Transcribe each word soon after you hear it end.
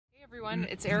Everyone,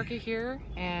 it's Erica here,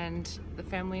 and the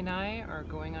family and I are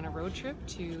going on a road trip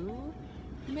to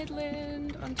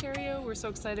Midland, Ontario. We're so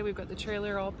excited. We've got the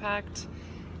trailer all packed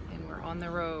and we're on the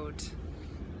road.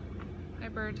 Hi,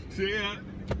 Bird. See ya.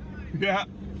 Yeah.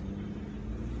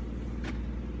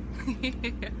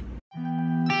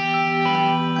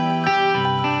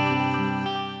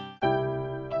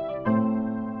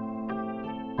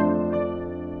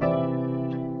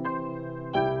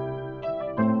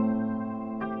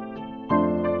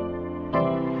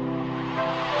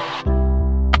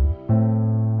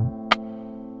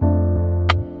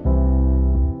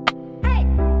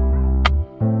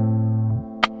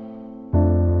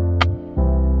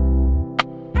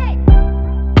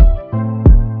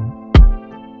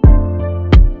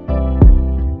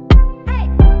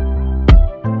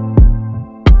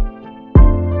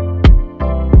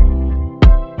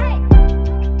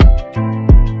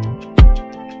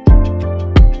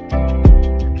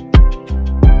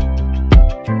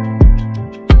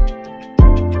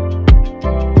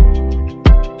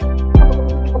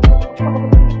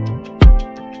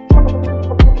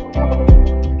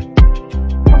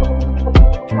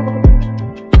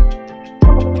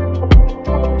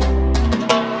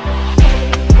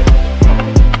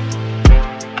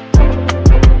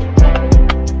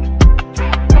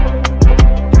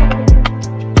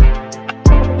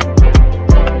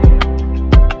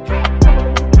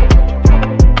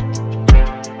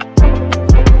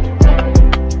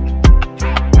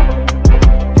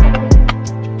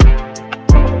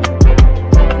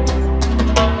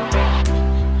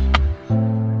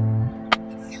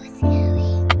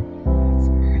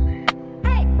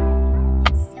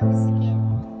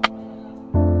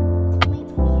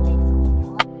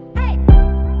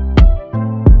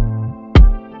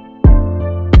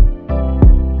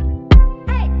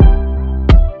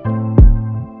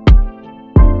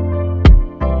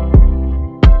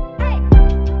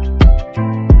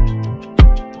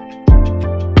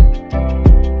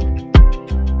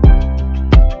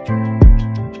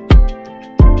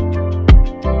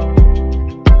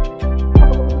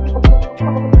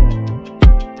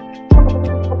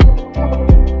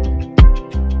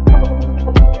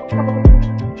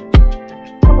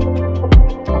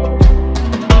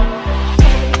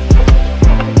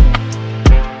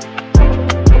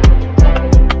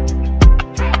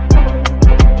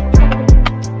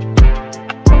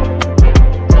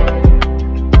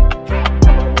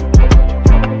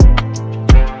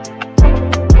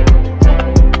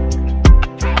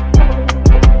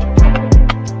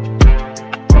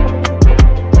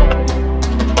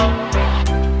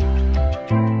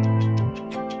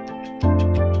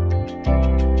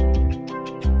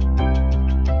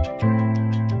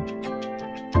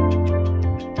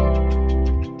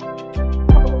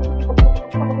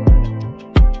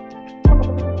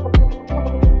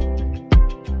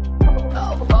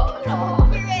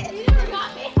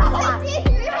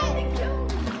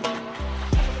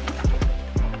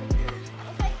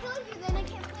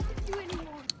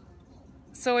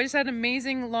 So I just had an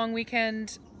amazing long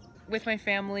weekend with my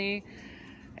family,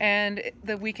 and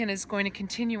the weekend is going to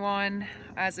continue on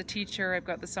as a teacher. I've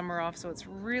got the summer off, so it's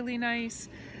really nice.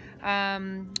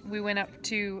 We went up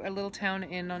to a little town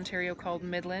in Ontario called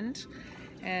Midland,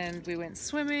 and we went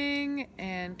swimming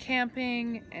and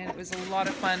camping, and it was a lot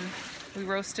of fun. We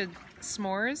roasted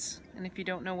s'mores, and if you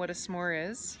don't know what a s'more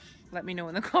is, let me know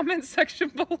in the comments section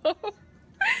below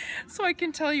so I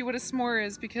can tell you what a s'more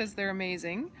is, because they're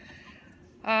amazing.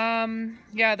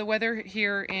 Yeah, the weather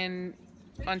here in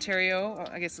Ontario,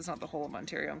 I guess it's not the whole of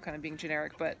Ontario, I'm kind of being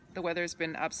generic, but the weather's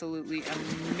been absolutely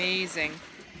amazing,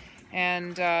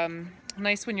 and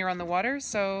nice when you're on the water.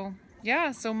 So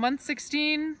yeah, so month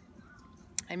 16,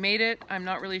 I made it. I'm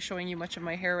not really showing you much of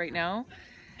my hair right now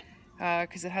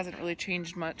because it hasn't really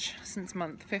changed much since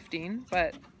month 15,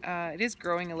 but it is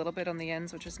growing a little bit on the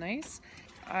ends, which is nice.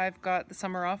 I've got the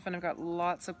summer off and I've got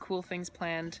lots of cool things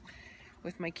planned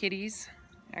with my kitties.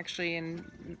 Actually,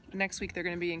 next week they're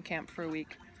going to be in camp for a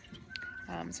week.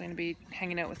 So I'm going to be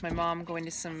hanging out with my mom, going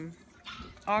to some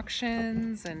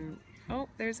auctions, and oh,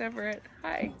 there's Everett.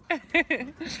 Hi.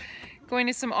 Going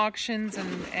to some auctions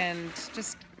and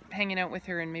just hanging out with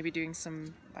her and maybe doing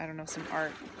some, I don't know, some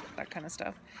art, that kind of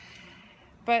stuff.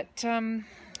 But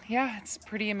yeah, it's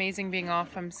pretty amazing being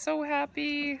off. I'm so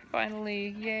happy,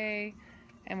 finally, yay.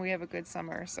 And we have a good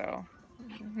summer, so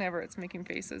Everett's making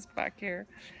faces back here.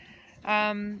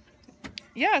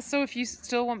 Yeah, so if you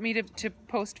still want me to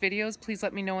post videos, please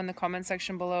let me know in the comment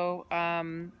section below.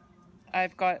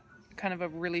 I've got kind of a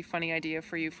really funny idea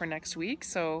for you for next week,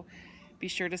 so be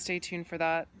sure to stay tuned for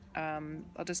that.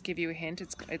 I'll just give you a hint.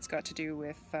 It's got to do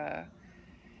with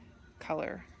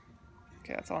color.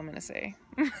 Okay, that's all I'm gonna say.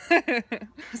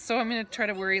 So I'm gonna try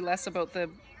to worry less about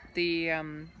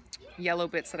the yellow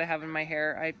bits that I have in my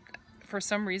hair. For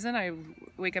some reason, I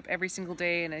wake up every single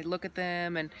day and I look at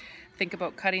them and think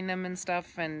about cutting them and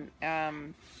stuff. And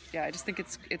yeah, I just think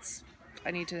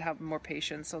I need to have more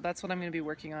patience. So that's what I'm going to be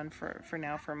working on for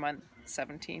now for month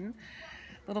 17.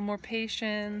 A little more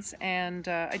patience, and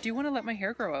I do want to let my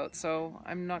hair grow out, so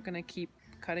I'm not going to keep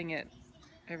cutting it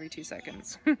every 2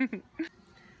 seconds.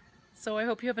 So I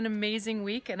hope you have an amazing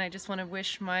week, and I just want to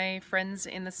wish my friends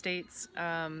in the States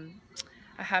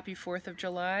a happy 4th of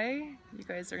July. You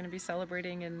guys are going to be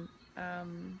celebrating in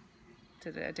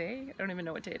today. I don't even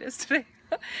know what day it is today.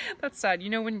 That's sad. You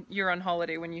know when you're on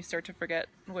holiday when you start to forget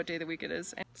what day of the week it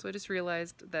is. And so I just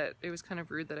realized that it was kind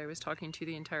of rude that I was talking to you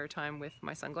the entire time with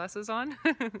my sunglasses on.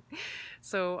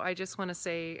 So I just want to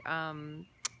say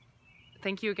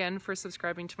thank you again for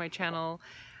subscribing to my channel.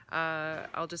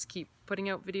 I'll just keep putting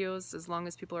out videos as long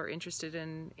as people are interested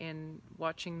in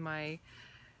watching my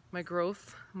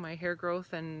growth, my hair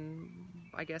growth, and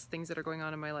I guess things that are going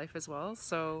on in my life as well.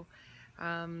 So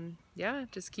yeah,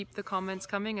 just keep the comments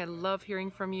coming. I love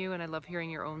hearing from you, and I love hearing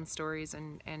your own stories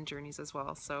and journeys as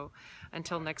well. So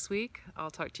until next week, I'll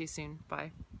talk to you soon.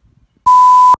 Bye.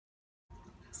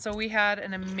 So we had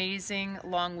an amazing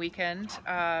long weekend.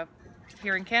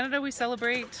 Here in Canada, we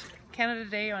celebrate Canada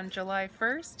Day on July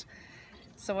 1st.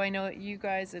 So I know that you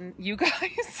guys,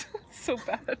 so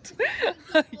bad.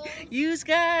 Yous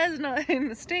guys, not in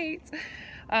the States.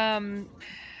 And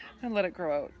let it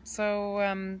grow out.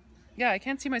 So yeah, I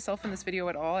can't see myself in this video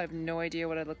at all. I have no idea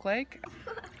what I look like.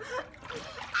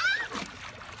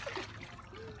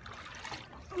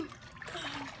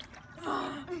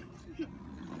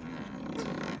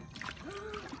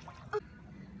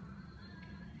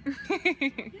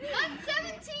 Month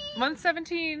 17! Month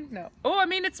 17? No. Oh, I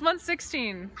mean, it's month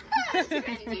 16.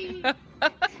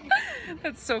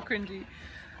 That's so cringy.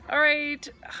 All right.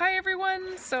 Hi,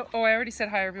 everyone. So, oh, I already said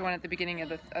hi, everyone, at the beginning of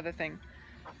the other thing.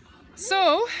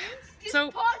 So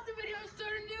Pause the video and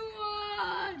start a new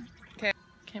one! Okay.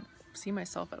 I can't see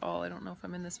myself at all. I don't know if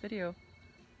I'm in this video.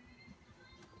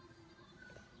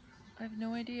 I have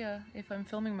no idea if I'm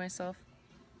filming myself.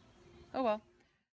 Oh, well.